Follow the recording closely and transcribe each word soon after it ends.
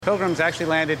Pilgrims actually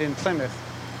landed in Plymouth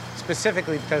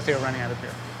specifically because they were running out of beer.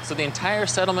 So the entire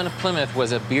settlement of Plymouth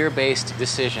was a beer-based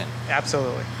decision.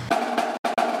 Absolutely.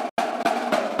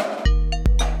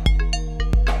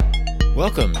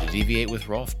 Welcome to Deviate with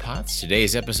Rolf Potts.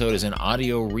 Today's episode is an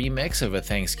audio remix of a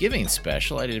Thanksgiving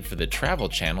special I did for the Travel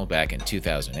Channel back in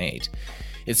 2008.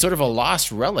 It's sort of a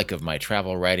lost relic of my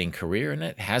travel writing career, and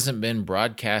it hasn't been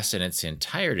broadcast in its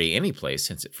entirety anyplace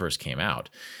since it first came out.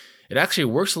 It actually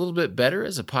works a little bit better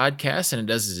as a podcast than it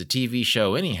does as a TV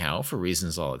show anyhow, for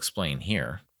reasons I'll explain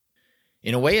here.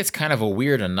 In a way, it's kind of a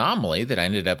weird anomaly that I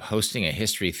ended up hosting a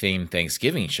history-themed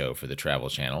Thanksgiving show for the Travel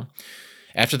Channel.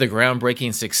 After the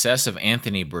groundbreaking success of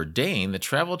Anthony Bourdain, the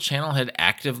Travel Channel had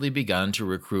actively begun to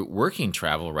recruit working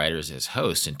travel writers as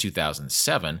hosts in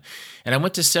 2007, and I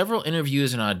went to several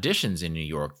interviews and auditions in New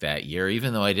York that year,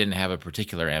 even though I didn't have a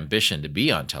particular ambition to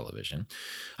be on television.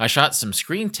 I shot some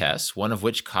screen tests, one of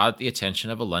which caught the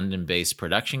attention of a London-based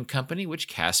production company, which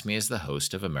cast me as the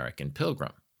host of American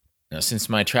Pilgrim. Now, since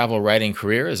my travel writing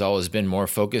career has always been more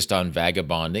focused on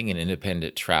vagabonding and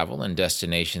independent travel and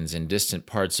destinations in distant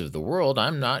parts of the world,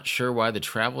 I'm not sure why the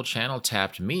Travel Channel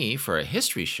tapped me for a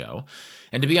history show.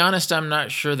 And to be honest, I'm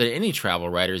not sure that any travel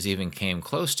writers even came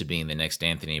close to being the next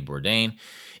Anthony Bourdain,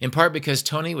 in part because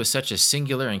Tony was such a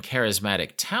singular and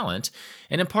charismatic talent,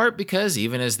 and in part because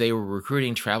even as they were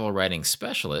recruiting travel writing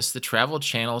specialists, the Travel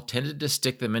Channel tended to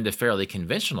stick them into fairly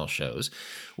conventional shows,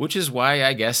 which is why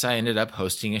I guess I ended up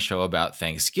hosting a show about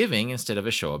Thanksgiving instead of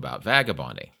a show about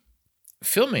vagabonding.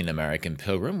 Filming American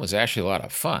Pilgrim was actually a lot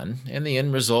of fun, and the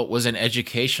end result was an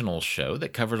educational show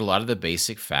that covered a lot of the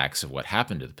basic facts of what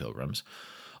happened to the Pilgrims.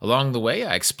 Along the way,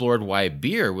 I explored why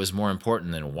beer was more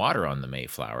important than water on the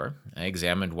Mayflower. I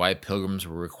examined why pilgrims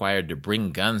were required to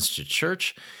bring guns to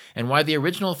church, and why the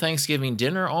original Thanksgiving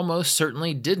dinner almost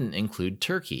certainly didn't include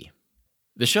turkey.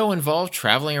 The show involved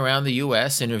traveling around the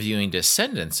U.S. interviewing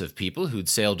descendants of people who'd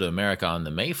sailed to America on the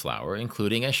Mayflower,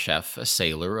 including a chef, a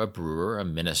sailor, a brewer, a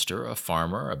minister, a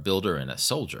farmer, a builder, and a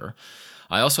soldier.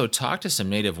 I also talked to some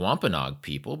native Wampanoag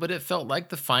people, but it felt like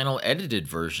the final edited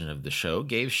version of the show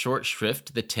gave short shrift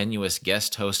to the tenuous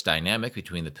guest-host dynamic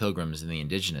between the Pilgrims and the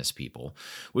indigenous people,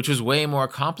 which was way more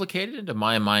complicated and, to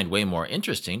my mind, way more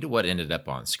interesting to what ended up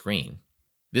on screen.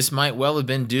 This might well have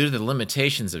been due to the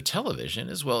limitations of television,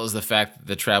 as well as the fact that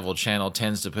the Travel Channel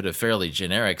tends to put a fairly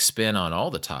generic spin on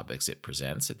all the topics it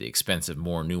presents at the expense of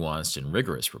more nuanced and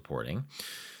rigorous reporting.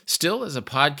 Still, as a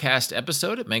podcast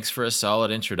episode, it makes for a solid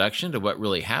introduction to what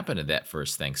really happened at that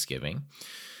first Thanksgiving.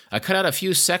 I cut out a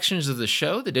few sections of the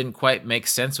show that didn't quite make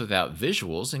sense without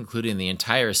visuals, including the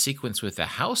entire sequence with the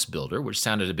house builder, which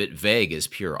sounded a bit vague as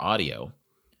pure audio.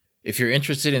 If you're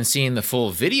interested in seeing the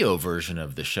full video version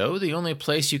of the show, the only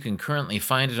place you can currently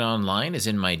find it online is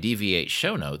in my Deviate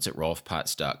show notes at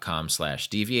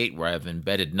rolfpotts.com/deviate, where I've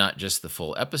embedded not just the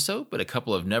full episode, but a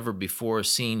couple of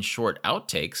never-before-seen short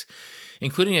outtakes,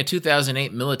 including a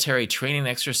 2008 military training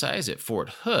exercise at Fort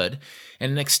Hood,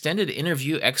 and an extended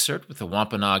interview excerpt with a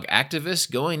Wampanoag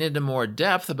activist going into more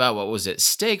depth about what was at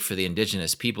stake for the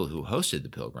indigenous people who hosted the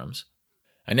Pilgrims.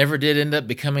 I never did end up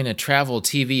becoming a travel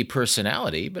TV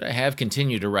personality, but I have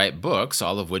continued to write books,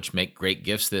 all of which make great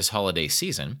gifts this holiday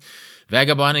season.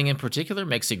 Vagabonding in particular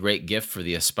makes a great gift for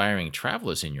the aspiring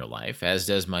travelers in your life, as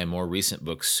does my more recent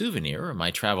book Souvenir, or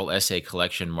my travel essay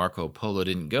collection Marco Polo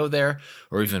Didn't Go There,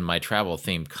 or even my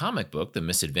travel-themed comic book The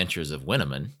Misadventures of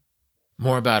Winneman.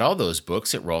 More about all those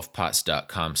books at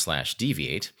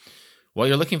rolfpotts.com/deviate. While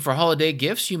you're looking for holiday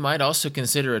gifts, you might also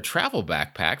consider a travel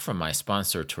backpack from my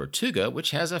sponsor Tortuga,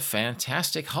 which has a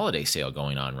fantastic holiday sale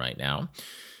going on right now.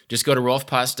 Just go to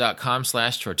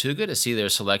rolfpotts.com/Tortuga to see their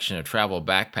selection of travel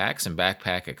backpacks and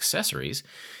backpack accessories.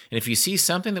 And if you see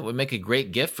something that would make a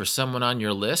great gift for someone on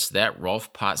your list, that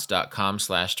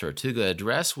rolfpotts.com/Tortuga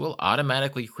address will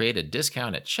automatically create a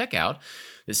discount at checkout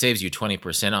that saves you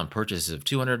 20% on purchases of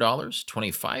 $200,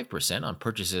 25% on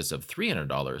purchases of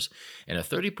 $300, and a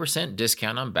 30%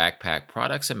 discount on backpack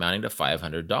products amounting to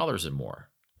 $500 or more.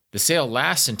 The sale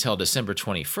lasts until December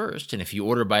 21st, and if you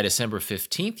order by December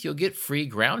 15th, you'll get free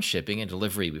ground shipping and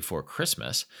delivery before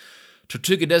Christmas.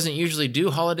 Tortuga doesn't usually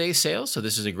do holiday sales, so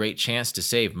this is a great chance to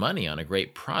save money on a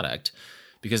great product.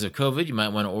 Because of COVID, you might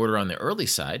want to order on the early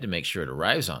side to make sure it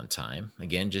arrives on time.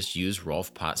 Again, just use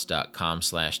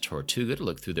rolfpotts.com/Tortuga to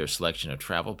look through their selection of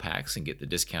travel packs and get the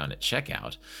discount at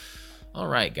checkout. All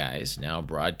right, guys, now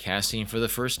broadcasting for the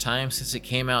first time since it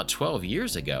came out 12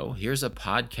 years ago, here's a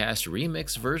podcast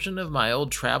remix version of my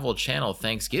old Travel Channel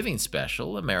Thanksgiving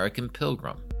special, American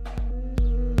Pilgrim.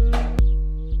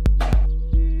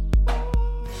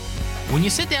 When you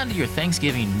sit down to your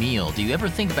Thanksgiving meal, do you ever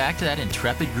think back to that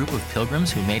intrepid group of pilgrims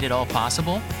who made it all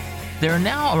possible? There are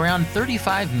now around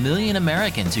 35 million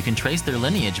Americans who can trace their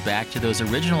lineage back to those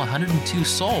original 102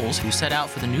 souls who set out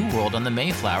for the New World on the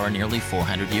Mayflower nearly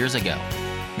 400 years ago.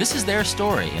 This is their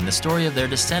story and the story of their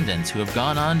descendants who have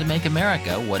gone on to make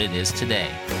America what it is today.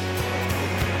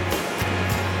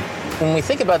 When we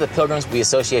think about the Pilgrims, we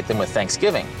associate them with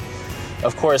Thanksgiving.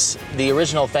 Of course, the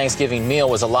original Thanksgiving meal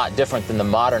was a lot different than the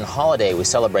modern holiday we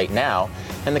celebrate now,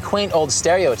 and the quaint old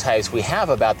stereotypes we have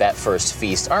about that first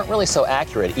feast aren't really so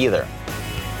accurate either.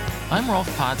 I'm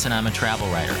Rolf Potts and I'm a travel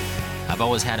writer. I've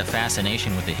always had a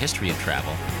fascination with the history of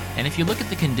travel, and if you look at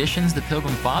the conditions the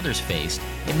Pilgrim Fathers faced,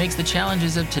 it makes the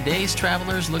challenges of today's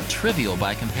travelers look trivial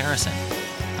by comparison.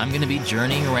 I'm going to be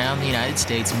journeying around the United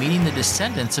States meeting the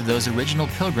descendants of those original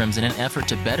pilgrims in an effort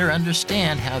to better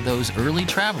understand how those early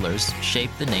travelers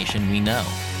shaped the nation we know.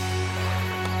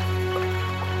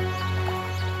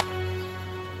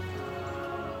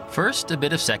 First, a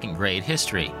bit of second-grade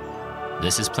history.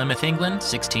 This is Plymouth, England,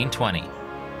 1620.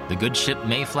 The good ship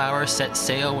Mayflower set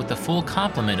sail with a full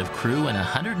complement of crew and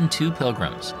 102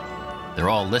 pilgrims. They're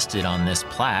all listed on this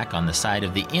plaque on the side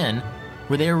of the inn,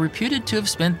 where they are reputed to have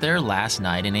spent their last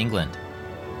night in England.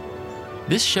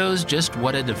 This shows just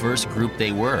what a diverse group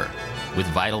they were, with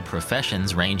vital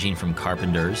professions ranging from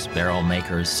carpenters, barrel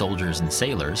makers, soldiers, and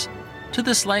sailors, to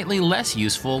the slightly less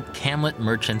useful camlet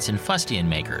merchants and fustian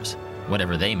makers,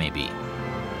 whatever they may be.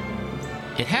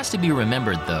 It has to be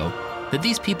remembered, though, that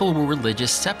these people were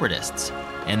religious separatists,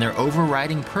 and their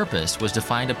overriding purpose was to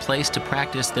find a place to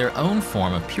practice their own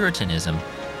form of Puritanism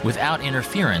without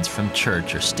interference from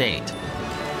church or state.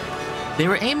 They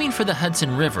were aiming for the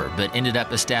Hudson River, but ended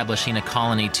up establishing a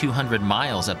colony 200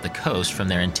 miles up the coast from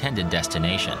their intended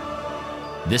destination.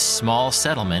 This small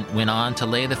settlement went on to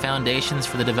lay the foundations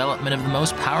for the development of the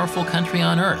most powerful country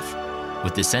on earth,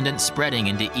 with descendants spreading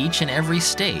into each and every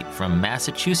state from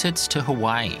Massachusetts to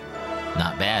Hawaii.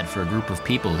 Not bad for a group of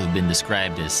people who've been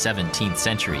described as 17th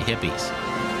century hippies.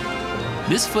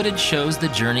 This footage shows the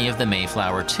journey of the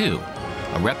Mayflower II,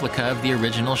 a replica of the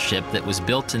original ship that was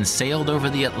built and sailed over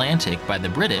the Atlantic by the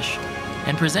British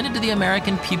and presented to the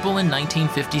American people in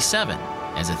 1957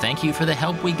 as a thank you for the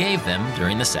help we gave them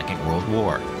during the Second World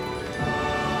War.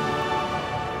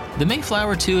 The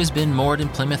Mayflower II has been moored in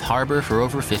Plymouth Harbor for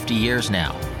over 50 years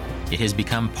now. It has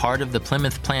become part of the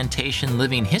Plymouth Plantation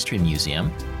Living History Museum,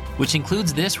 which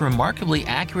includes this remarkably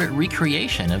accurate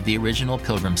recreation of the original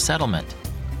Pilgrim settlement.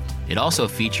 It also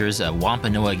features a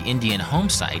Wampanoag Indian home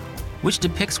site, which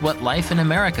depicts what life in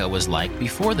America was like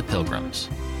before the Pilgrims.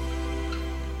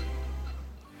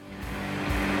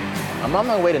 I'm on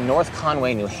my way to North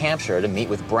Conway, New Hampshire to meet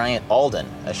with Bryant Alden,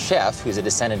 a chef who's a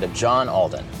descendant of John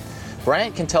Alden.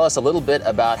 Bryant can tell us a little bit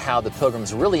about how the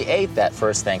Pilgrims really ate that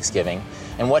first Thanksgiving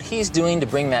and what he's doing to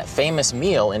bring that famous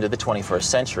meal into the 21st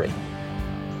century.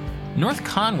 North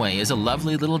Conway is a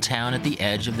lovely little town at the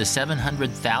edge of the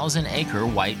 700,000-acre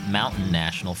White Mountain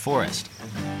National Forest.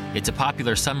 It's a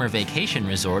popular summer vacation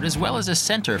resort as well as a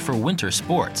center for winter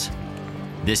sports.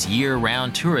 This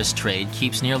year-round tourist trade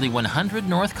keeps nearly 100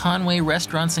 North Conway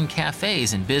restaurants and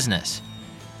cafes in business.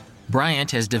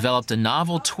 Bryant has developed a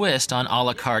novel twist on a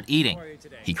la carte eating.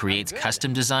 He creates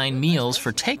custom-designed meals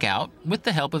for takeout with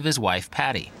the help of his wife,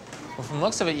 Patty. Well, from the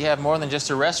looks of it, you have more than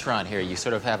just a restaurant here. You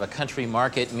sort of have a country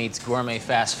market meets gourmet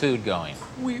fast food going.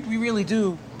 We really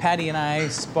do. Patty and I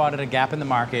spotted a gap in the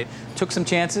market, took some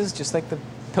chances, just like the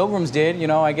Pilgrims did. You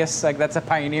know, I guess like that's a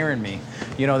pioneer in me,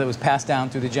 you know, that was passed down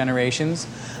through the generations.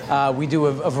 We do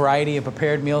a variety of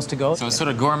prepared meals to go. So it's sort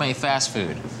of gourmet fast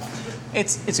food.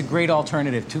 It's a great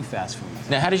alternative to fast food.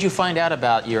 Now, how did you find out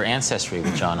about your ancestry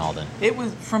with John Alden? It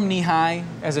was from Knee-High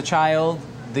as a child.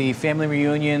 The family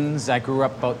reunions, I grew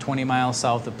up about 20 miles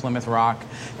south of Plymouth Rock,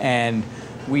 and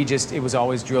it was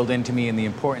always drilled into me in the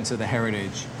importance of the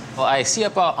heritage. Well, I see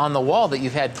up on the wall that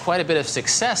you've had quite a bit of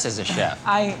success as a chef.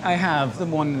 I have. The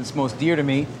one that's most dear to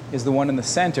me is the one in the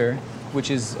center, which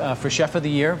is for Chef of the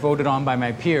Year, voted on by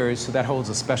my peers, so that holds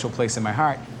a special place in my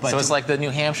heart. So it's like the New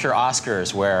Hampshire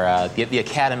Oscars, where the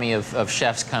Academy of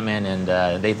Chefs come in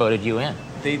and they voted you in.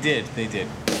 They did.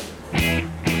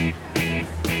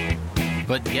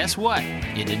 But guess what?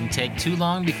 It didn't take too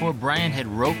long before Bryant had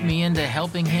roped me into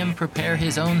helping him prepare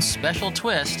his own special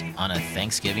twist on a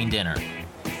Thanksgiving dinner.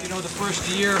 You know, the first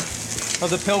year of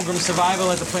the Pilgrim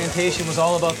survival at the plantation was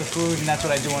all about the food, and that's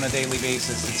what I do on a daily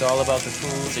basis. It's all about the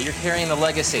food. So you're carrying the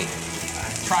legacy.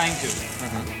 Trying to.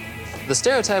 The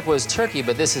stereotype was turkey,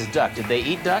 but this is duck. Did they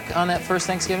eat duck on that first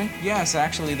Thanksgiving? Yes,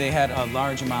 actually, they had a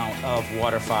large amount of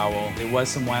waterfowl. There was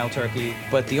some wild turkey,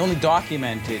 but the only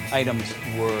documented items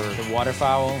were the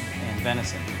waterfowl and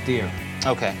venison, deer.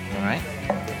 Okay, all right.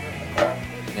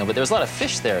 but there was a lot of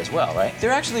fish there as well, right?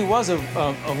 There actually was a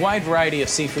wide variety of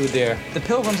seafood there. The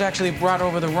Pilgrims actually brought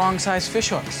over the wrong size fish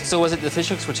hooks. So was it the fish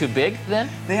hooks were too big then?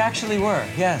 They actually were,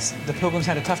 yes. The Pilgrims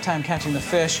had a tough time catching the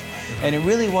fish, and it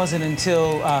really wasn't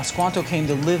until Squanto came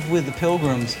to live with the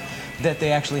Pilgrims that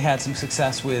they actually had some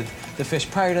success with the fish.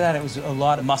 Prior to that, it was a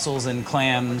lot of mussels and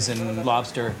clams and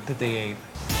lobster that they ate.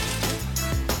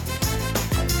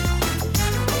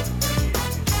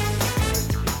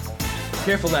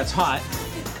 Careful, that's hot.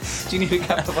 Do you need a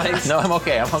cup of ice? No, I'm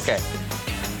okay.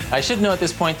 I should know at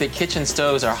this point that kitchen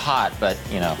stoves are hot, but,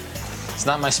 it's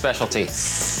not my specialty.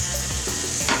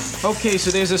 Okay,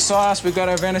 so there's a sauce. We've got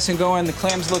our venison going. The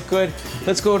clams look good.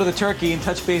 Let's go to the turkey and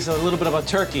touch base a little bit about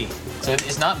turkey. So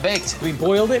it's not baked. We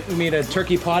boiled it. We made a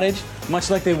turkey pottage, much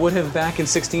like they would have back in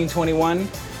 1621.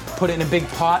 Put it in a big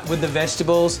pot with the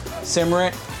vegetables, simmer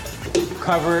it,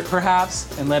 cover it perhaps,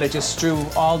 and let it just stew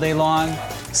all day long.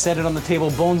 Set it on the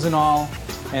table, bones and all,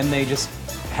 and they just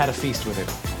had a feast with it.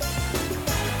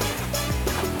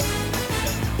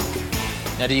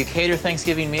 Now, do you cater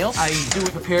Thanksgiving meals? I do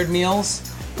prepared meals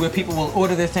where people will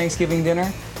order their Thanksgiving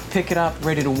dinner, pick it up,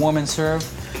 ready to warm and serve.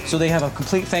 So they have a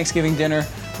complete Thanksgiving dinner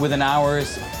with an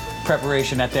hour's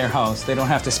preparation at their house. They don't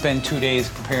have to spend 2 days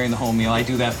preparing the whole meal. I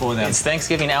do that for them. It's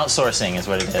Thanksgiving outsourcing is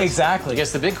what it is. Exactly. I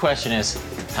guess the big question is,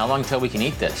 how long till we can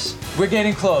eat this? We're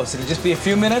getting close. It'll just be a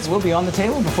few minutes. We'll be on the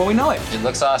table before we know it. It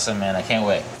looks awesome, man. I can't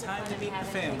wait. Time to meet the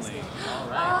family.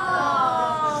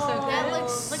 Oh, that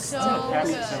looks so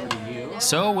good.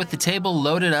 So, with the table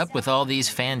loaded up with all these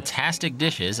fantastic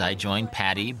dishes, I joined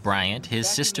Patty, Bryant, his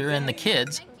sister, and the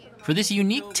kids for this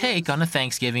unique take on a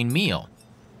Thanksgiving meal.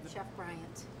 Chef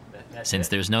Bryant. Since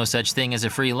there's no such thing as a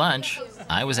free lunch,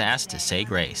 I was asked to say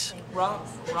grace.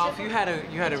 Ralph, you had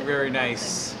a very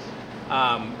nice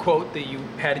quote that you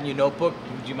had in your notebook.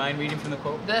 Would you mind reading from the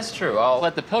quote? That's true. I'll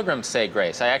let the Pilgrims say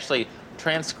grace. I actually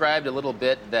transcribed a little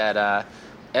bit that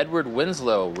Edward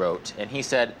Winslow wrote, and he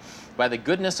said, "By the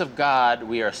goodness of God,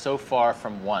 we are so far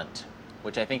from want,"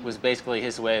 which I think was basically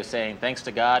his way of saying, thanks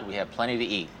to God, we have plenty to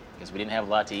eat, because we didn't have a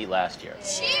lot to eat last year.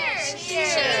 Cheers!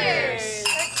 Cheers!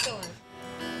 Excellent.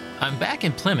 I'm back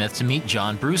in Plymouth to meet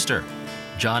John Brewster.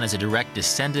 John is a direct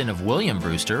descendant of William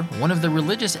Brewster, one of the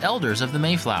religious elders of the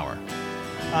Mayflower.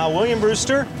 William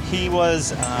Brewster, he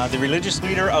was the religious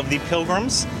leader of the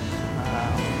Pilgrims.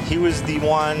 He was the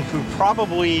one who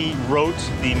probably wrote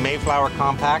the Mayflower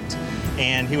Compact,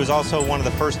 and he was also one of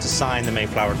the first to sign the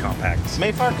Mayflower Compact. The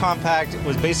Mayflower Compact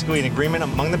was basically an agreement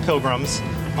among the Pilgrims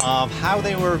of how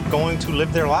they were going to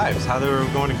live their lives, how they were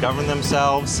going to govern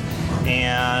themselves,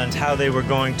 and how they were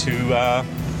going to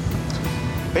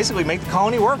basically make the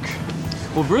colony work.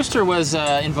 Well, Brewster was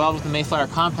involved with the Mayflower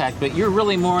Compact, but you're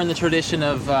really more in the tradition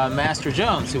of Master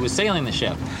Jones, who was sailing the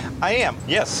ship. I am,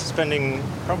 yes, spending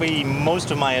probably most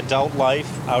of my adult life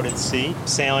out at sea,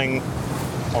 sailing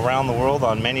around the world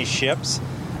on many ships.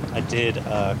 I did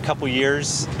a couple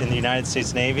years in the United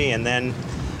States Navy, and then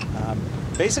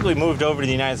basically moved over to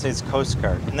the United States Coast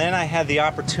Guard. And then I had the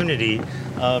opportunity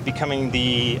of becoming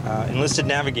the enlisted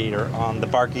navigator on the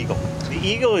Bark Eagle. The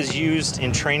Eagle is used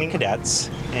in training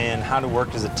cadets in how to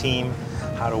work as a team,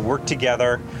 how to work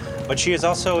together, but she is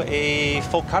also a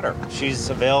full cutter. She's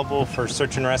available for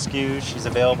search and rescue. She's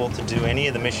available to do any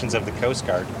of the missions of the Coast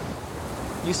Guard.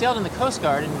 You sailed in the Coast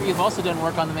Guard, and you've also done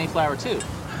work on the Mayflower, too.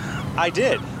 I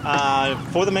did.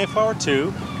 For the Mayflower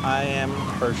 2, I am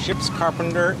her ship's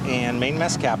carpenter and main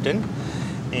mess captain.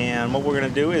 And what we're going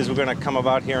to do is we're going to come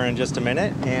about here in just a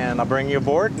minute, and I'll bring you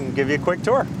aboard and give you a quick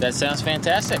tour. That sounds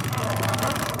fantastic.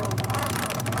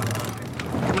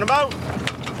 Coming about.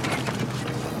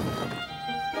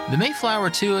 The Mayflower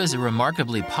 2 is a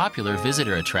remarkably popular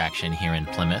visitor attraction here in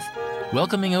Plymouth,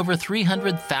 welcoming over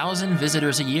 300,000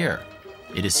 visitors a year.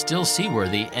 It is still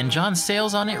seaworthy, and John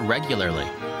sails on it regularly.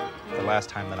 The last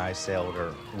time that I sailed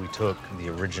her, we took the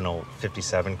original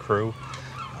 57 crew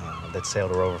that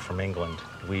sailed her over from England.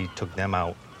 We took them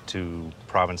out to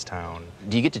Provincetown.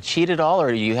 Do you get to cheat at all,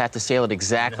 or do you have to sail it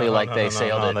exactly like they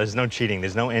sailed it? There's no cheating.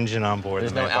 There's no engine on board.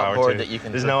 There's no outboard that you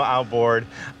can... There's no outboard.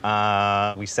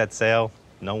 We set sail,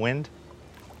 no wind.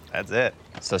 That's it.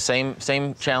 So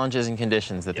same challenges and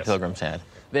conditions that the Yes. Pilgrims had.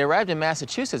 They arrived in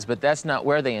Massachusetts, but that's not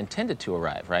where they intended to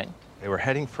arrive, right? They were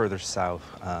heading further south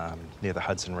near the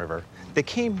Hudson River. They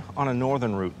came on a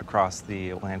northern route across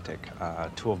the Atlantic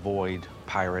to avoid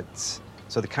pirates.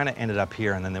 So they kind of ended up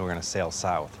here, and then they were going to sail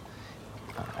south.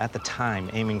 At the time,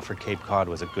 aiming for Cape Cod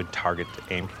was a good target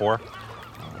to aim for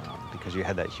because you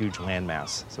had that huge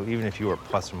landmass. So even if you were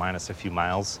plus or minus a few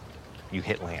miles, you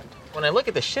hit land. When I look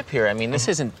at the ship here, I mean, this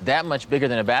isn't that much bigger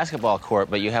than a basketball court,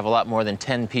 but you have a lot more than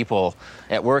 10 people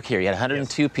at work here. You had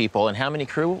 102 people, and how many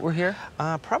crew were here?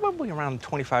 Probably around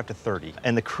 25 to 30.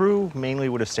 And the crew mainly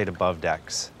would have stayed above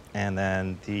decks. And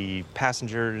then the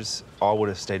passengers all would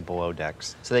have stayed below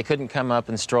decks. So they couldn't come up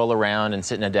and stroll around and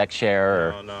sit in a deck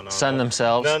chair or sun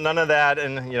themselves? No, none of that,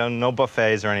 and no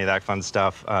buffets or any of that fun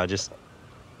stuff. Just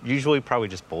usually probably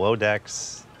just below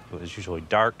decks. It was usually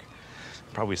dark,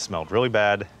 probably smelled really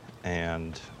bad,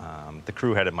 and the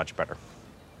crew had it much better.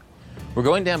 We're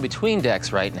going down between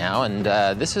decks right now, and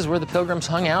this is where the Pilgrims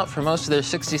hung out for most of their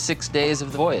 66 days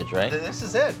of the voyage, right? This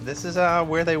is it. This is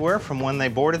where they were from when they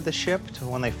boarded the ship to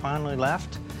when they finally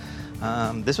left.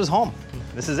 This was home.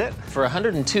 This is it. For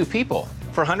 102 people.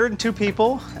 For 102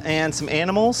 people and some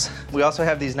animals. We also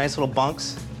have these nice little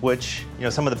bunks, which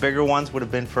some of the bigger ones would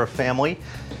have been for a family.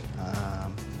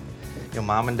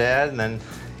 Mom and dad, and then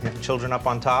children up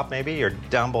on top maybe, or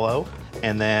down below.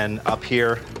 And then up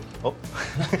here,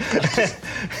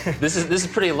 This is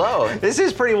pretty low. This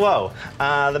is pretty low.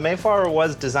 The Mayflower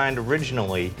was designed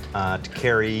originally to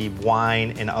carry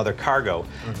wine and other cargo.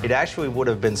 Mm-hmm. It actually would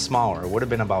have been smaller. It would have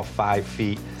been about 5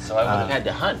 feet. So I would have had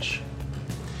to hunch.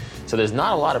 So there's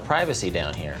not a lot of privacy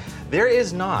down here. There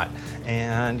is not.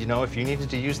 And if you needed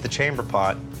to use the chamber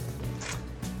pot,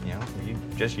 you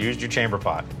just used your chamber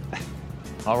pot.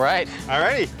 All right. All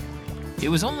righty. It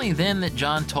was only then that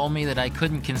John told me that I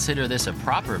couldn't consider this a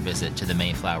proper visit to the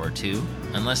Mayflower 2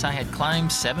 unless I had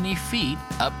climbed 70 feet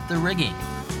up the rigging.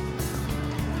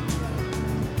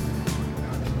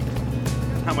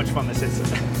 How much fun this is.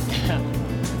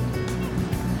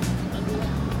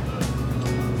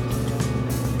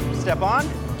 Step on.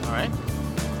 All right.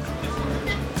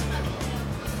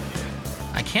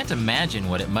 I can't imagine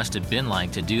what it must have been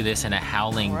like to do this in a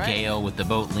howling gale with the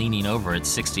boat leaning over at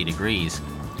 60 degrees.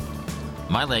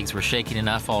 My legs were shaking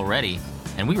enough already,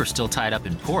 and we were still tied up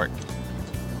in port.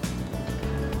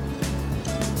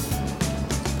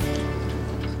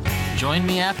 Join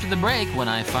me after the break when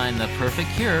I find the perfect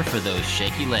cure for those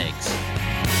shaky legs.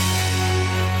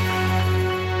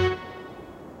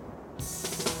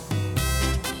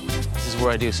 This is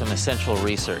where I do some essential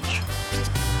research.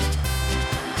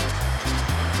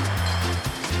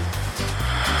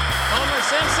 Homer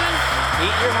Simpson,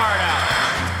 eat your heart out.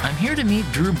 I'm here to meet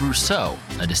Drew Brousseau,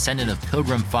 a descendant of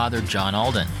Pilgrim father John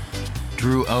Alden.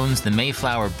 Drew owns the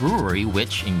Mayflower Brewery,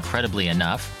 which, incredibly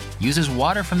enough, uses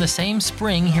water from the same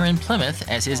spring here in Plymouth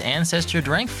as his ancestor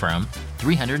drank from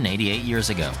 388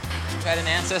 years ago. You had an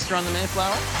ancestor on the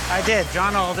Mayflower? I did.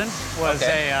 John Alden was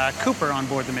a cooper on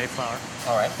board the Mayflower.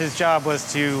 All right. His job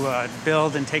was to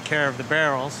build and take care of the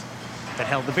barrels that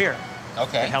held the beer.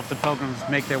 Okay. That helped the Pilgrims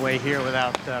make their way here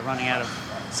without running out of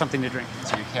something to drink.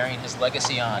 So you're carrying his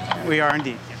legacy on here. We are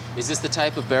indeed. Is this the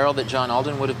type of barrel that John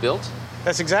Alden would have built?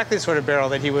 That's exactly the sort of barrel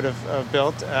that he would have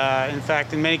built. In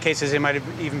fact, in many cases, they might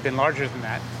have even been larger than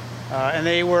that. And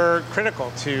they were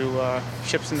critical to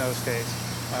ships in those days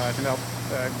to help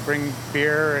bring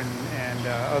beer and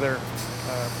other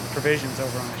provisions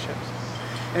over on the ships.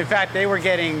 In fact, they were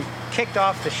getting kicked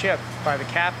off the ship by the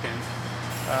captain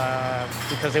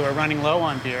because they were running low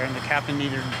on beer, and the captain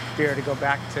needed beer to go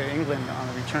back to England on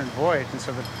a return voyage. And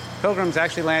so the Pilgrims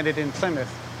actually landed in Plymouth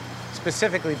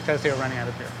specifically because they were running out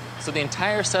of beer. So the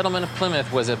entire settlement of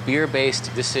Plymouth was a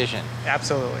beer-based decision?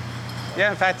 Absolutely. Yeah,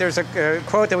 in fact, there's a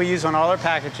quote that we use on all our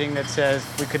packaging that says,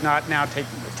 "We could not now take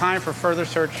time for further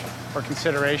search or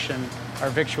consideration, our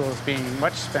victuals being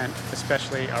much spent,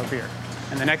 especially our beer."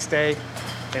 And the next day,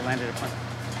 they landed at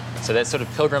Plymouth. So that's sort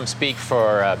of Pilgrim speak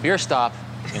for beer stop,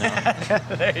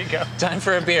 There you go. Time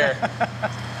for a beer.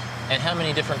 And how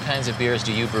many different kinds of beers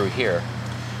do you brew here?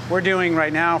 We're doing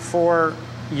right now 4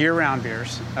 year-round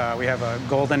beers. We have a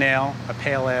golden ale, a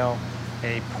pale ale,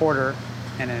 a porter,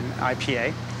 and an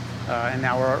IPA. And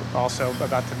now we're also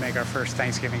about to make our first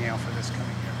Thanksgiving ale for this coming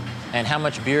year. And how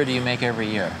much beer do you make every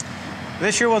year?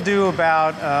 This year we'll do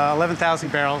about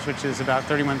 11,000 barrels, which is about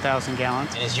 31,000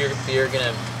 gallons. And is your beer going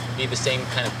to be the same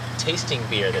kind of tasting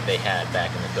beer that they had back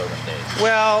in the Pilgrim days?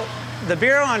 Well, the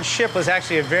beer on ship was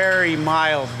actually a very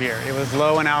mild beer. It was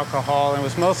low in alcohol and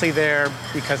was mostly there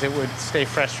because it would stay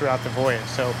fresh throughout the voyage.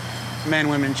 So men,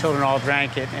 women, children all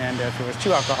drank it, and if it was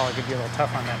too alcoholic, it'd be a little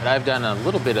tough on them. But I've done a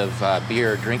little bit of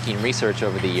beer drinking research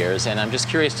over the years, and I'm just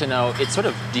curious to know, it sort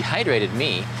of dehydrated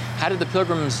me. How did the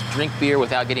Pilgrims drink beer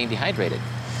without getting dehydrated?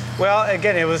 Well,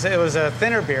 again, it was a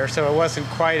thinner beer, so it wasn't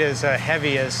quite as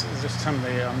heavy as some of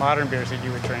the modern beers that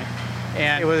you would drink.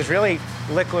 And it was really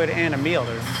liquid and a meal.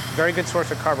 There's a very good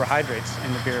source of carbohydrates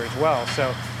in the beer as well.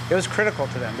 So it was critical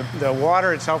to them. The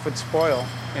water itself would spoil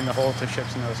in the holds of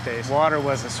ships in those days. Water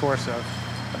was a source of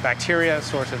bacteria, a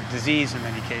source of disease in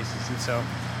many cases. And so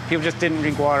people just didn't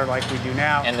drink water like we do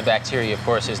now. And the bacteria, of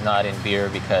course, is not in beer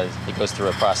because it goes through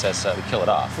a process to kill it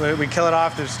off. We kill it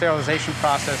off. There's a sterilization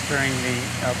process during the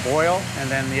boil, and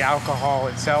then the alcohol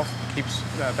itself keeps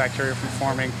bacteria from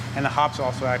forming, and the hops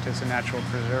also act as a natural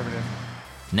preservative.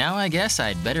 Now I guess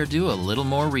I'd better do a little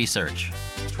more research.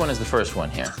 Which one is the first one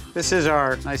here? This is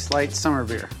our nice light summer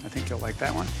beer. I think you'll like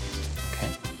that one. Okay.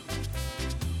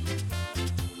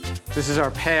 This is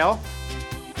our pale.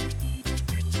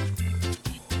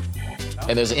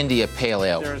 And there's India Pale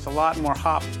Ale. There's a lot more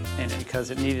hop in it because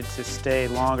it needed to stay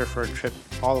longer for a trip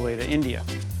all the way to India.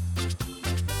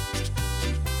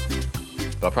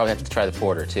 But I'll probably have to try the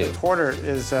porter, too. Porter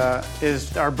is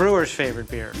our brewer's favorite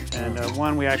beer, and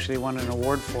one we actually won an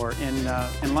award for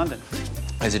in London.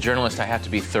 As a journalist, I have to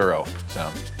be thorough, so.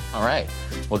 All right.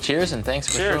 Well, cheers, and thanks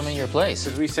for showing me your place.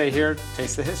 As we say here,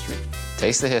 taste the history.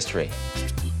 Taste the history.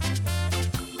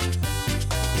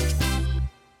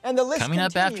 And the list Coming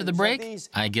up after the break,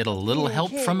 I get a little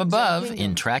help from above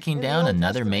in tracking down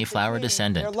another Mayflower Their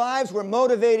descendant. lives were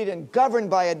motivated and governed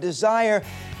by a desire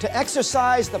to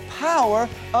exercise the power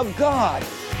of God.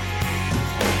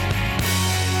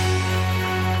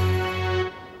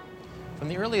 From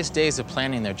the earliest days of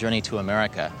planning their journey to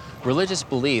America, religious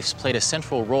beliefs played a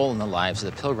central role in the lives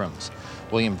of the Pilgrims.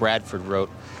 William Bradford wrote,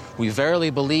 "We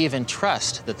verily believe and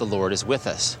trust that the Lord is with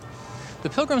us." The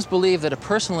Pilgrims believed that a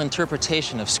personal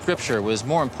interpretation of Scripture was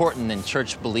more important than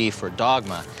church belief or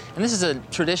dogma, and this is a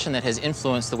tradition that has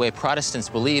influenced the way Protestants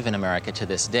believe in America to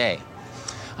this day.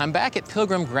 I'm back at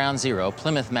Pilgrim Ground Zero,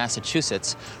 Plymouth,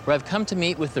 Massachusetts, where I've come to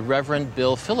meet with the Reverend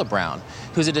Bill Philibrown,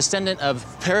 who's a descendant of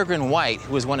Peregrine White,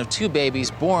 who was one of 2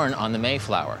 babies born on the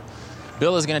Mayflower.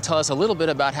 Bill is going to tell us a little bit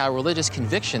about how religious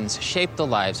convictions shaped the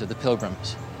lives of the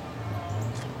Pilgrims.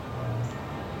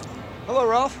 Hello,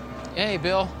 Ralph. Hey,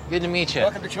 Bill. Good to meet you.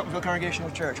 Welcome to Chiltonville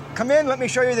Congregational Church. Come in, let me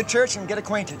show you the church and get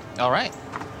acquainted. All right.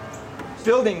 The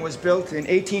building was built in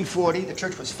 1840. The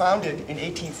church was founded in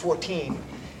 1814.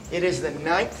 It is the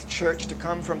 9th church to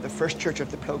come from the first church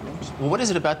of the Pilgrims. Well, what is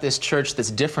it about this church that's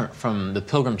different from the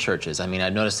Pilgrim churches? I mean,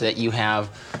 I've noticed that you have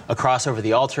a cross over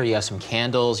the altar, you have some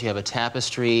candles, you have a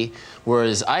tapestry,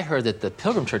 whereas I heard that the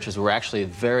Pilgrim churches were actually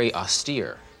very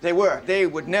austere. They were. They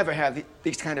would never have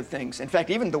these kind of things. In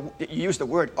fact, even you use the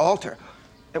word altar,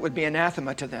 it would be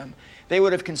anathema to them. They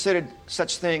would have considered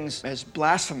such things as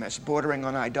blasphemous, bordering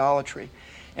on idolatry.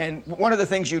 And one of the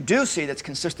things you do see that's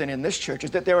consistent in this church is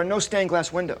that there are no stained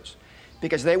glass windows,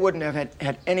 because they wouldn't have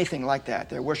had anything like that.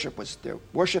 Their worship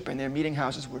and their meeting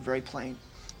houses were very plain.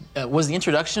 Was the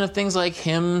introduction of things like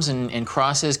hymns and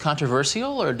crosses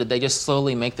controversial, or did they just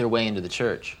slowly make their way into the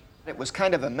church? It was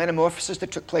kind of a metamorphosis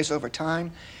that took place over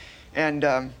time.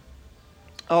 And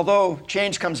although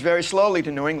change comes very slowly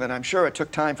to New England, I'm sure it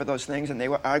took time for those things, and they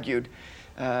were argued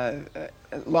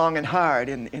long and hard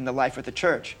in the life of the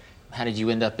church. How did you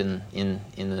end up in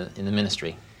the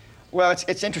ministry? Well,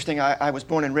 it's interesting. I was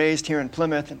born and raised here in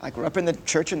Plymouth, and I grew up in the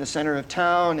church in the center of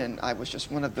town, and I was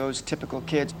just one of those typical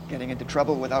kids getting into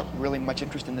trouble without really much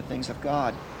interest in the things of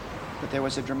God. But there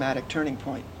was a dramatic turning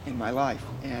point in my life,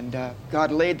 and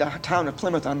God laid the town of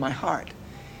Plymouth on my heart.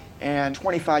 And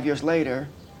 25 years later,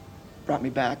 brought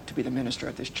me back to be the minister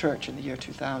of this church in the year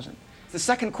 2000. The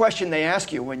second question they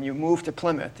ask you when you move to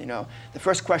Plymouth, the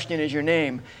first question is your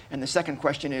name, and the second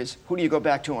question is, who do you go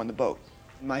back to on the boat?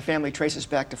 My family traces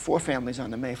back to 4 families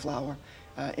on the Mayflower.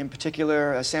 In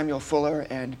particular, Samuel Fuller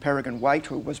and Peregrine White,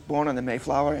 who was born on the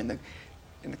Mayflower. In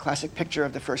the classic picture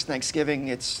of the first Thanksgiving,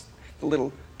 it's the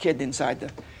little kid inside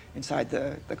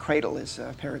the cradle is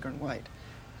Peregrine White.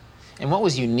 And what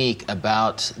was unique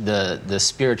about the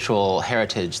spiritual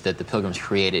heritage that the Pilgrims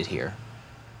created here?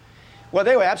 Well,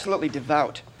 they were absolutely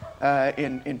devout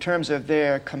in terms of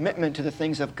their commitment to the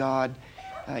things of God.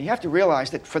 You have to realize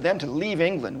that for them to leave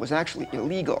England was actually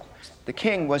illegal. The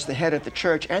king was the head of the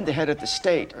church and the head of the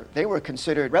state. They were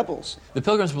considered rebels. The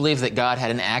Pilgrims believed that God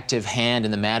had an active hand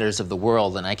in the matters of the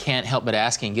world, and I can't help but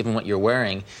asking, given what you're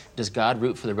wearing, does God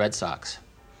root for the Red Sox?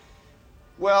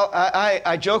 Well,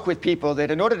 I joke with people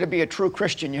that in order to be a true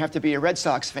Christian, you have to be a Red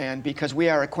Sox fan because we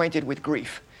are acquainted with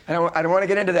grief. I don't want to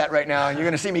get into that right now. You're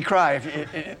going to see me cry.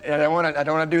 I don't want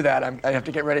to do that. I have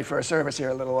to get ready for a service here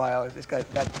a little while.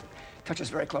 That touches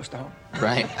very close to home.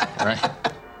 Right.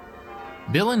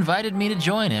 Bill invited me to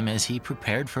join him as he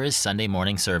prepared for his Sunday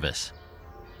morning service.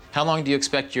 How long do you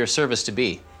expect your service to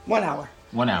be? 1 hour.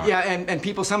 1 hour. Yeah, and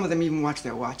people, some of them even watch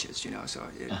their watches, you know, so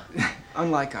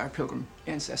unlike our pilgrim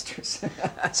ancestors.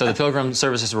 So the pilgrim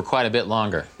services were quite a bit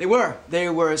longer. They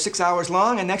were 6 hours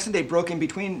long, and next they broke in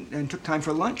between and took time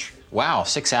for lunch. Wow,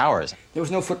 6 hours. There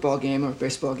was no football game or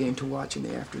baseball game to watch in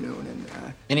the afternoon.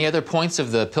 And Any other points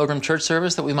of the pilgrim church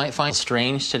service that we might find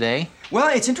strange today? well,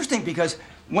 it's interesting because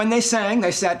when they sang,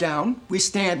 they sat down. We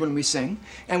stand when we sing.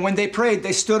 And when they prayed,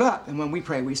 they stood up. And when we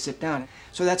pray, we sit down.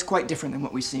 So that's quite different than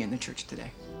what we see in the church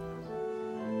today.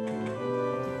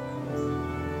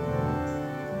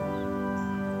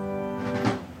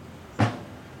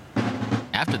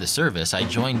 After the service, I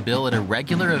joined Bill at a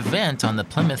regular event on the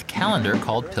Plymouth calendar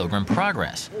called Pilgrim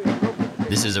Progress.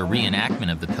 This is a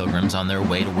reenactment of the pilgrims on their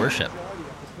way to worship.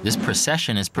 This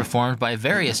procession is performed by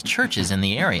various churches in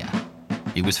the area.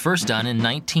 It was first done in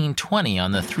 1920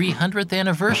 on the 300th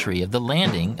anniversary of the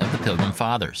landing of the Pilgrim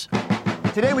Fathers.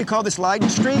 Today we call this Leyden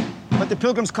Street, but the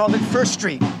Pilgrims called it First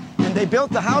Street. And they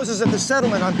built the houses of the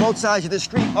settlement on both sides of the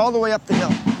street all the way up the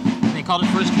hill. They called it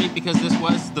First Street because this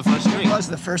was the first street? It was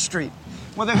the first street.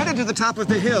 Well, they're headed to the top of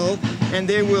the hill, and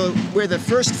they will, where the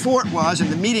first fort was, in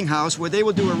the meeting house, where they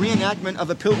will do a reenactment of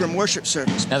a pilgrim worship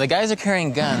service. Now the guys are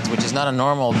carrying guns, which is not a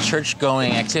normal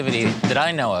church-going activity that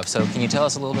I know of, so can you tell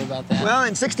us a little bit about that? Well,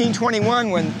 in 1621,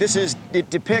 when it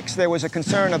depicts, there was a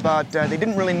concern about, they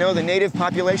didn't really know the native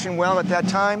population well at that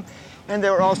time, and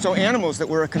there were also animals that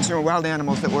were a concern, wild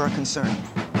animals that were a concern.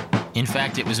 In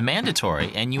fact, it was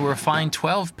mandatory, and you were fined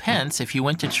 12 pence if you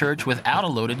went to church without a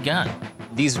loaded gun.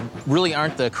 These really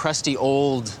aren't the crusty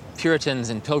old Puritans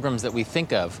and pilgrims that we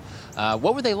think of.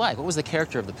 What were they like? What was the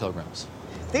character of the pilgrims?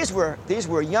 These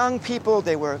were young people.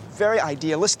 They were very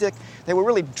idealistic. They were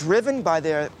really driven by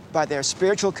their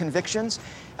spiritual convictions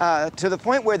to the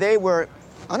point where they were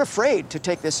unafraid to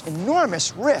take this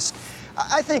enormous risk.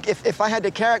 I think if I had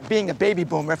to being a baby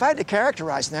boomer, if I had to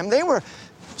characterize them, they were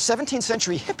 17th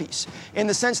century hippies in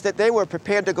the sense that they were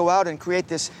prepared to go out and create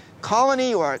this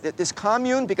colony or this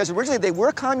commune, because originally they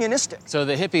were communistic. So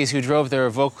the hippies who drove their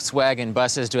Volkswagen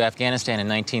buses to Afghanistan in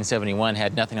 1971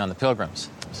 had nothing on the pilgrims.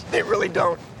 They really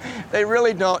don't. They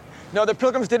really don't. No, the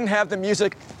pilgrims didn't have the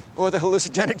music or the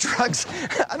hallucinogenic drugs.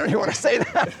 I don't even want to say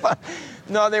that, but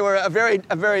no, they were a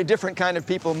very different kind of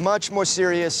people, much more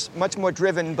serious, much more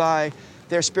driven by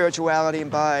their spirituality and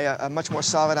by a much more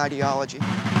solid ideology.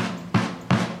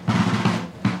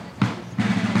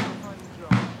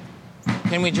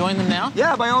 Can we join them now?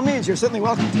 Yeah, by all means, you're certainly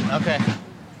welcome to. Okay.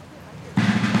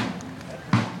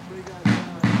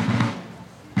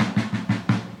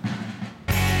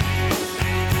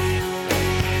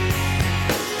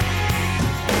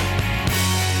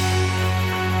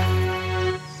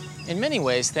 In many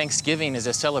ways, Thanksgiving is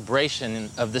a celebration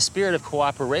of the spirit of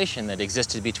cooperation that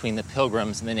existed between the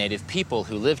Pilgrims and the native people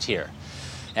who lived here.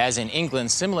 As in England,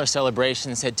 similar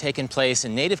celebrations had taken place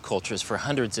in native cultures for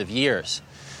hundreds of years.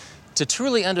 To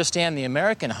truly understand the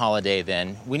American holiday,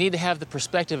 then, we need to have the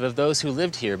perspective of those who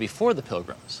lived here before the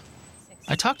Pilgrims.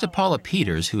 I talked to Paula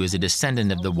Peters, who is a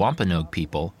descendant of the Wampanoag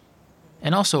people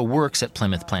and also works at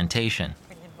Plymouth Plantation.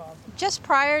 Just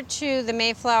prior to the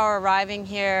Mayflower arriving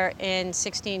here in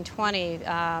 1620,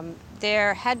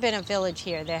 there had been a village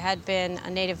here. There had been a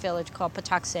native village called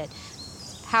Patuxet.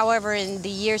 However, in the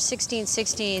year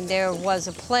 1616, there was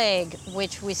a plague,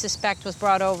 which we suspect was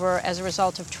brought over as a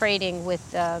result of trading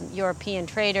with European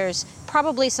traders.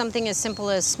 Probably something as simple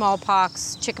as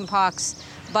smallpox, chickenpox,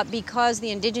 but because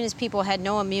the indigenous people had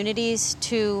no immunities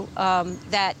to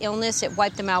that illness, it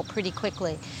wiped them out pretty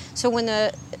quickly. So when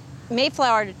the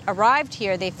Mayflower arrived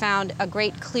here, they found a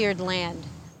great cleared land.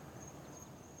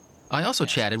 I also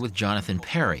chatted with Jonathan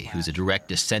Perry, who's a direct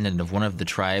descendant of one of the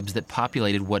tribes that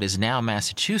populated what is now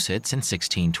Massachusetts in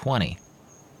 1620.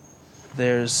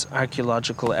 There's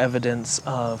archaeological evidence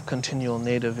of continual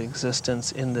native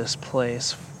existence in this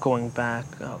place going back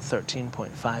 13.5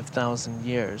 thousand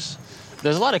years.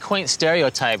 There's a lot of quaint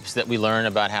stereotypes that we learn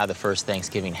about how the first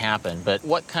Thanksgiving happened, but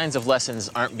what kinds of lessons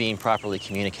aren't being properly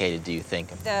communicated, do you think?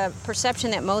 The perception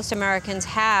that most Americans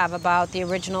have about the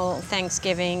original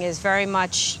Thanksgiving is very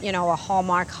much, a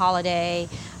Hallmark holiday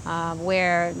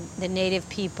where the native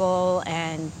people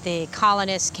and the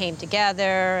colonists came together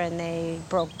and they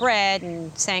broke bread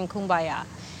and sang Kumbaya.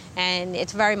 And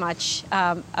it's very much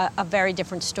a very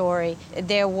different story.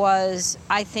 There was,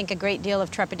 I think, a great deal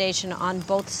of trepidation on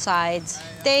both sides.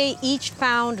 They each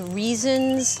found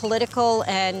reasons, political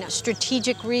and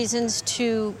strategic reasons,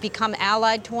 to become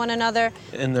allied to one another.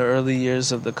 In the early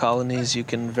years of the colonies, you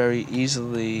can very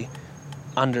easily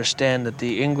understand that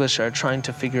the English are trying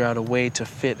to figure out a way to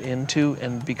fit into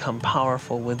and become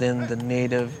powerful within the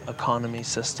native economy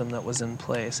system that was in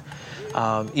place,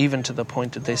 even to the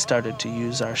point that they started to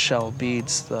use our shell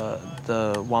beads,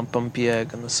 the wampum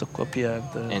pieg and the sukwa pieg,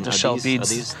 the shell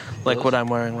beads, like what I'm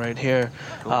wearing right here,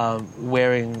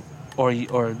 wearing,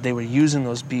 or they were using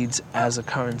those beads as a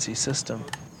currency system.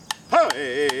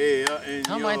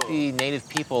 How might the native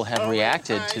people have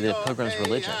reacted to the Pilgrims'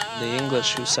 religion? The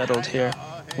English who settled here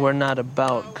were not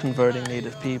about converting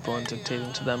native people and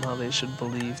dictating to them how they should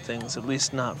believe things, at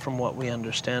least not from what we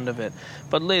understand of it.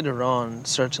 But later on,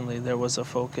 certainly there was a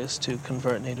focus to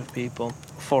convert native people.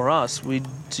 For us, we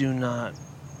do not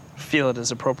feel it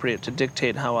is appropriate to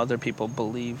dictate how other people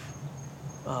believe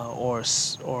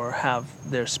or have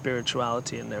their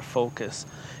spirituality and their focus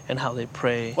and how they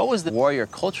pray. What was the warrior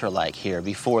culture like here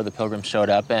before the Pilgrims showed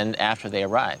up and after they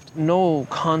arrived? No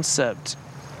concept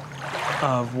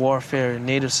of warfare in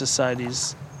native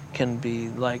societies can be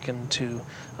likened to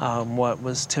what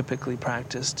was typically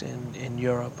practiced in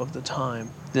Europe of the time.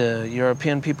 The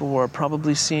European people were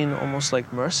probably seen almost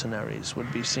like mercenaries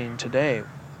would be seen today.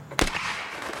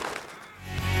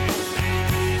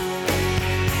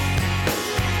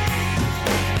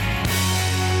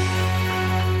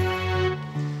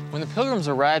 When the Pilgrims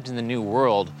arrived in the New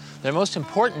World, their most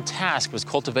important task was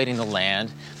cultivating the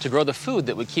land to grow the food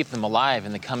that would keep them alive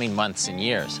in the coming months and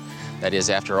years. That is,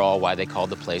 after all, why they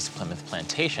called the place Plymouth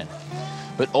Plantation.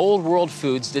 But old world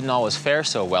foods didn't always fare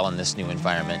so well in this new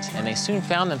environment, and they soon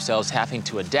found themselves having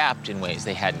to adapt in ways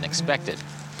they hadn't expected.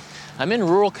 I'm in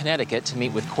rural Connecticut to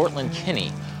meet with Cortland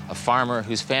Kinney, a farmer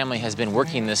whose family has been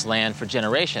working this land for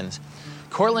generations.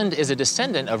 Cortland is a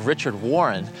descendant of Richard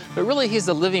Warren, but really he's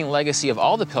the living legacy of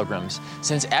all the Pilgrims,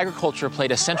 since agriculture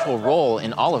played a central role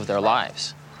in all of their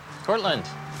lives. Cortland.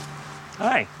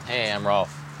 Hi. Hey, I'm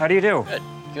Rolf. How do you do? Good,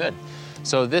 good.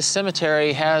 So this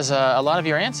cemetery has a lot of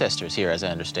your ancestors here, as I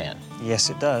understand. Yes,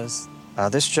 it does.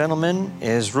 This gentleman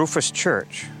is Rufus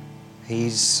Church.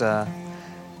 He's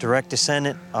direct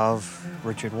descendant of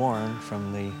Richard Warren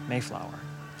from the Mayflower.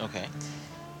 Okay.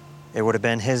 It would have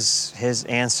been his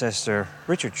ancestor,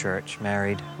 Richard Church,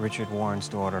 married Richard Warren's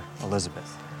daughter,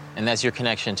 Elizabeth. And that's your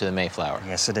connection to the Mayflower?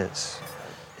 Yes, it is.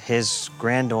 His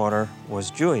granddaughter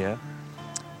was Julia,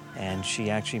 and she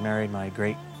actually married my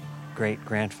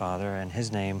great-great-grandfather, and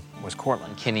his name was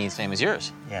Cortland. Kinney's name is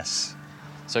yours? Yes.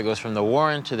 So it goes from the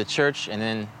Warren to the Church, and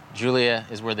then Julia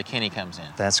is where the Kinney comes in?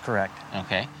 That's correct.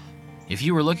 Okay. If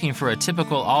you were looking for a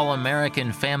typical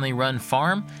all-American family-run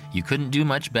farm, you couldn't do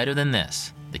much better than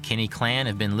this. The Kinney clan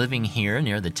have been living here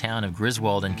near the town of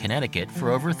Griswold in Connecticut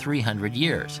for over 300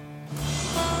 years.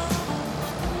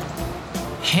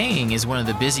 Haying is one of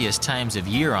the busiest times of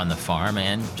year on the farm,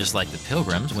 and just like the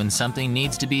Pilgrims, when something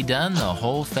needs to be done, the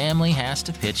whole family has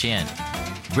to pitch in.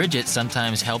 Bridget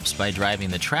sometimes helps by driving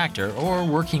the tractor or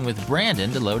working with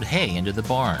Brandon to load hay into the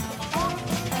barn.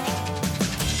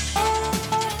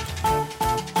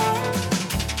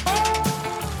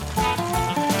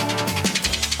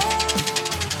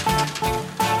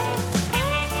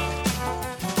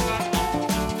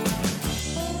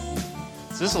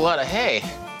 This is a lot of hay.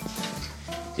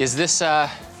 Is this a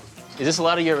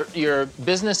lot of your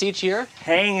business each year?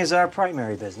 Haying is our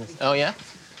primary business. Oh, yeah?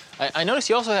 I notice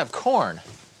you also have corn.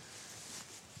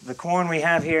 The corn we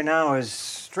have here now is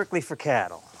strictly for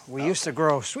cattle. We used to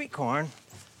grow sweet corn.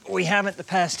 We haven't the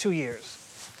past 2 years.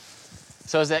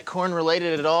 So is that corn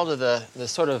related at all to the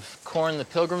sort of corn the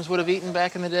Pilgrims would have eaten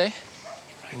back in the day?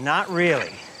 Not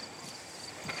really.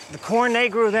 The corn they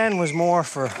grew then was more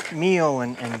for meal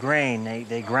and grain.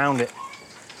 They ground it.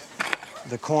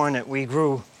 The corn that we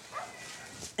grew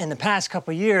in the past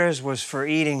couple years was for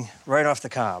eating right off the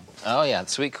cob. Oh, yeah,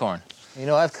 sweet corn. You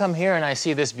know, I've come here and I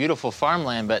see this beautiful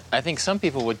farmland, but I think some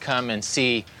people would come and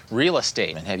see real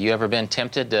estate. Have you ever been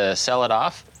tempted to sell it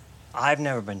off? I've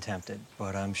never been tempted,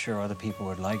 but I'm sure other people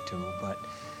would like to. But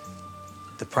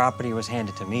the property was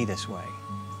handed to me this way,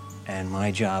 and my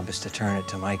job is to turn it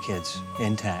to my kids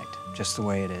intact, just the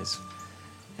way it is.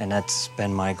 And that's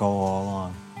been my goal all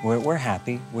along. We're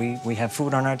happy. We have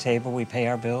food on our table, we pay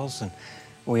our bills, and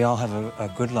we all have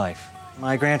a good life.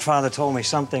 My grandfather told me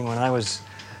something when I was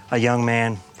a young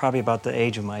man, probably about the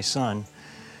age of my son.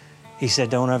 He said,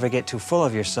 don't ever get too full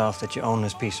of yourself that you own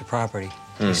this piece of property.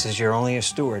 He says, you're only a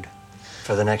steward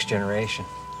for the next generation.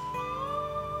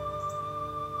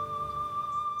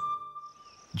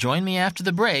 Join me after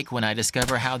the break when I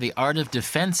discover how the art of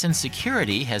defense and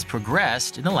security has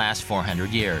progressed in the last 400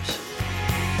 years.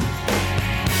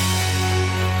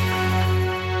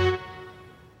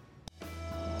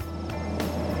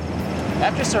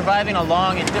 After surviving a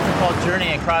long and difficult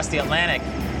journey across the Atlantic,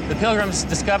 the Pilgrims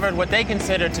discovered what they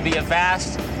considered to be a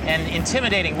vast and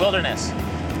intimidating wilderness.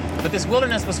 But this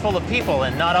wilderness was full of people,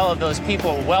 and not all of those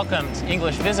people welcomed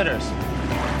English visitors.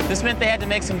 This meant they had to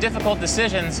make some difficult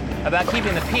decisions about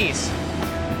keeping the peace.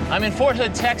 I'm in Fort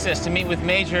Hood, Texas, to meet with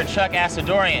Major Chuck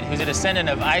Asadorian, who's a descendant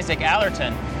of Isaac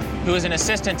Allerton, who was an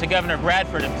assistant to Governor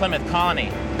Bradford in Plymouth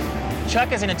Colony.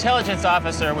 Chuck is an intelligence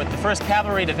officer with the 1st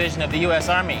Cavalry Division of the U.S.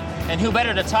 Army, and who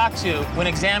better to talk to when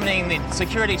examining the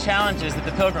security challenges that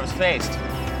the Pilgrims faced.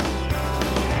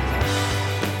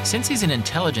 Since he's an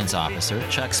intelligence officer,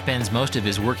 Chuck spends most of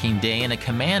his working day in a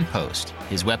command post.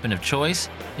 His weapon of choice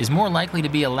is more likely to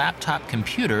be a laptop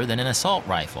computer than an assault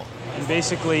rifle. And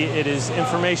basically, it is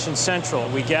information central.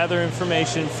 We gather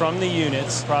information from the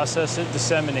units, process it,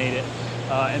 disseminate it,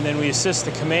 and then we assist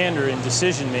the commander in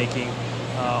decision-making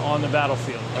on the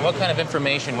battlefield. And what kind of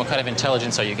information, what kind of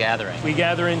intelligence are you gathering? We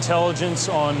gather intelligence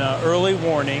on early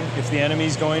warning. If the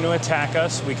enemy's going to attack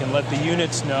us, we can let the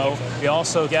units know. We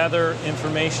also gather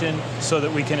information so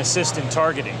that we can assist in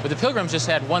targeting. But the Pilgrims just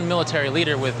had one military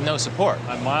leader with no support.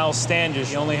 Miles Standish,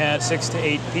 he only had 6 to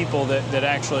 8 people that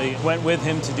actually went with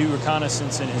him to do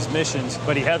reconnaissance in his missions,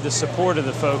 but he had the support of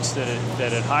the folks that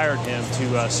had hired him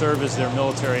to serve as their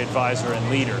military advisor and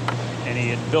leader. And he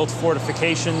had built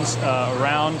fortifications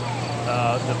around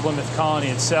the Plymouth colony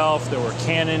itself. There were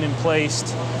cannon in place,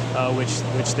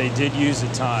 which they did use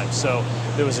at times. So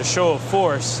there was a show of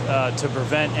force to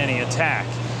prevent any attack.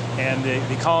 And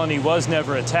the colony was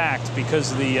never attacked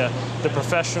because of the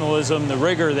professionalism, the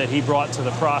rigor that he brought to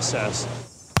the process.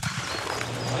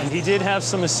 And he did have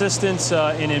some assistance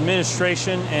in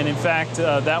administration, and in fact,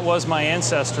 that was my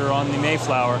ancestor on the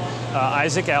Mayflower.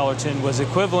 Isaac Allerton was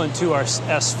equivalent to our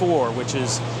S4, which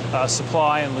is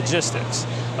supply and logistics.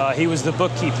 He was the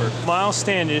bookkeeper. Miles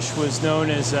Standish was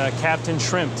known as Captain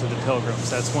Shrimp to the Pilgrims.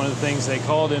 That's one of the things they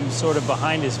called him, sort of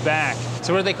behind his back.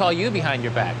 So what do they call you behind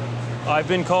your back? I've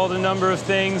been called a number of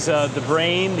things, the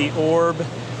brain, the orb,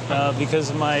 because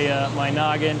of my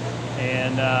noggin.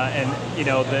 And you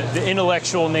know, the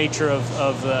intellectual nature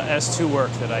of the S2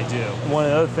 work that I do. One of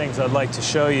the other things I'd like to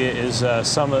show you is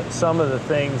some of the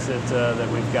things that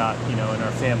we've got, you know, in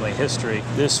our family history.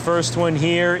 This first one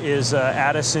here is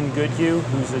Addison Goodhue,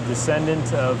 who's a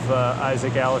descendant of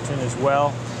Isaac Allerton as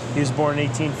well. He was born in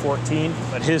 1814,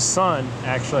 but his son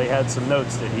actually had some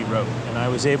notes that he wrote, and I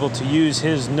was able to use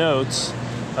his notes.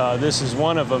 This is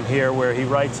one of them here where he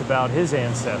writes about his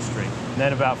ancestry. And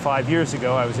then about 5 years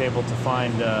ago, I was able to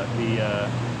find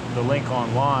the link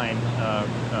online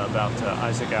about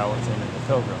Isaac Allerton and the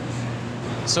Pilgrims.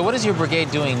 So what is your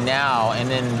brigade doing now, and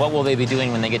then what will they be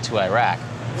doing when they get to Iraq?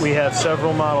 We have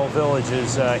several model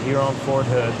villages here on Fort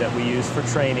Hood that we use for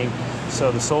training,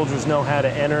 so the soldiers know how to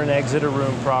enter and exit a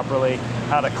room properly,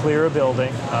 how to clear a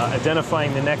building,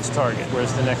 identifying the next target,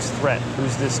 where's the next threat,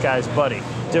 who's this guy's buddy.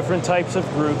 Different types of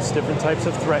groups, different types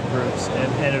of threat groups,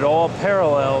 and it all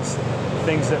parallels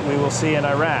things that we will see in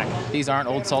Iraq. These aren't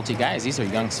old salty guys, these are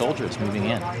young soldiers moving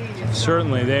in.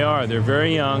 Certainly they are. They're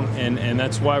very young, and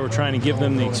that's why we're trying to give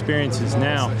them the experiences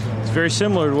now. It's very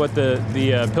similar to what the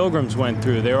Pilgrims went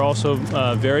through. They were also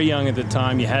very young at the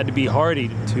time. You had to be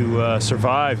hardy to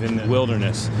survive in the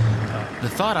wilderness. The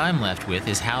thought I'm left with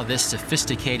is how this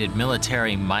sophisticated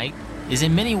military might is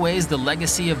in many ways the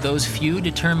legacy of those few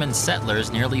determined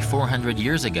settlers nearly 400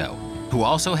 years ago, who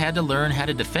also had to learn how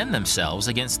to defend themselves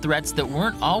against threats that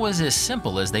weren't always as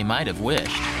simple as they might have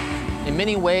wished. In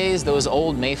many ways, those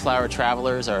old Mayflower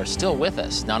travelers are still with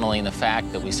us, not only in the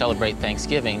fact that we celebrate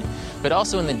Thanksgiving, but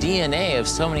also in the DNA of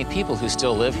so many people who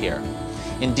still live here.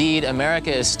 Indeed,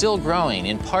 America is still growing,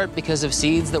 in part because of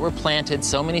seeds that were planted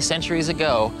so many centuries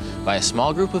ago by a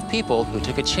small group of people who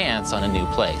took a chance on a new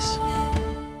place.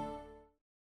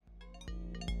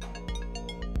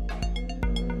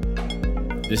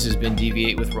 This has been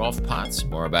Deviate with Rolf Potts.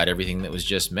 More about everything that was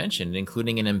just mentioned,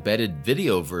 including an embedded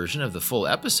video version of the full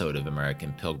episode of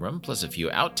American Pilgrim, plus a few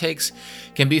outtakes,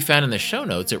 can be found in the show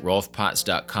notes at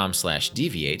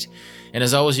rolfpotts.com/deviate. And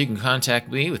as always, you can contact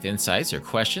me with insights or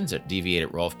questions at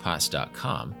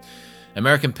deviate@rolfpotts.com.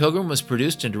 American Pilgrim was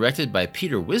produced and directed by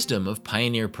Peter Wisdom of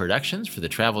Pioneer Productions for the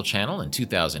Travel Channel in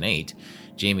 2008.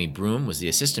 Jamie Broom was the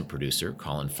assistant producer.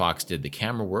 Colin Fox did the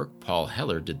camera work. Paul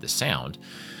Heller did the sound.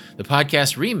 The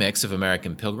podcast remix of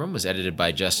American Pilgrim was edited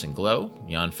by Justin Glow.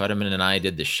 Jan Futterman and I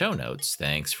did the show notes.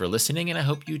 Thanks for listening, and I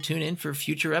hope you tune in for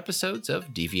future episodes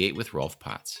of Deviate with Rolf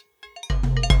Potts.